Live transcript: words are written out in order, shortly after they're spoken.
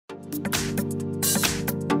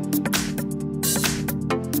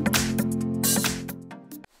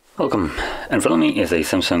Welcome, in front of me is a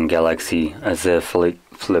Samsung Galaxy Z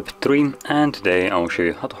Flip3, and today I'll show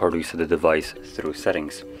you how to hard reset the device through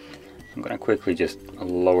settings. I'm gonna quickly just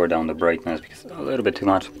lower down the brightness because it's a little bit too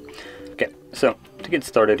much. Okay, so to get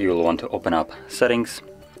started you'll want to open up settings.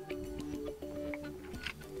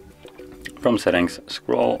 From settings,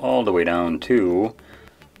 scroll all the way down to,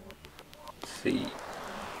 let's see,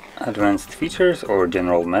 advanced features or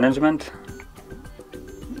general management.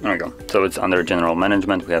 There we go. So it's under general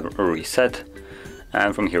management, we have reset,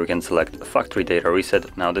 and from here we can select factory data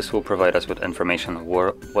reset. Now this will provide us with information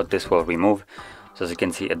what this will remove. So as you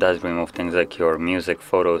can see, it does remove things like your music,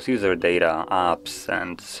 photos, user data, apps,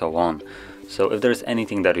 and so on. So if there's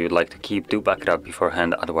anything that you'd like to keep, do back it up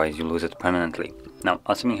beforehand, otherwise you lose it permanently. Now,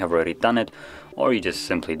 assuming you have already done it, or you just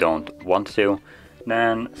simply don't want to,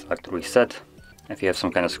 then select reset. If you have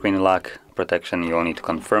some kind of screen lock protection, you'll need to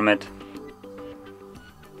confirm it.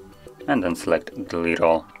 And then select delete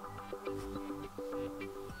all.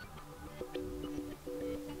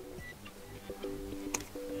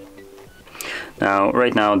 Now,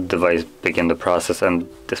 right now the device began the process, and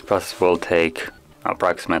this process will take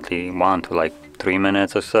approximately 1 to 3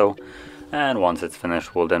 minutes or so. And once it's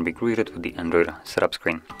finished, we'll then be greeted with the Android setup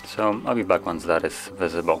screen. So I'll be back once that is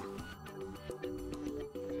visible.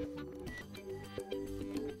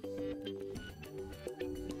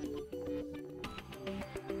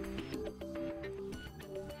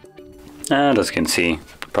 And as you can see,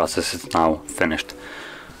 the process is now finished.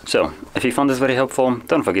 So, if you found this very helpful,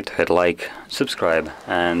 don't forget to hit like, subscribe,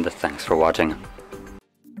 and thanks for watching.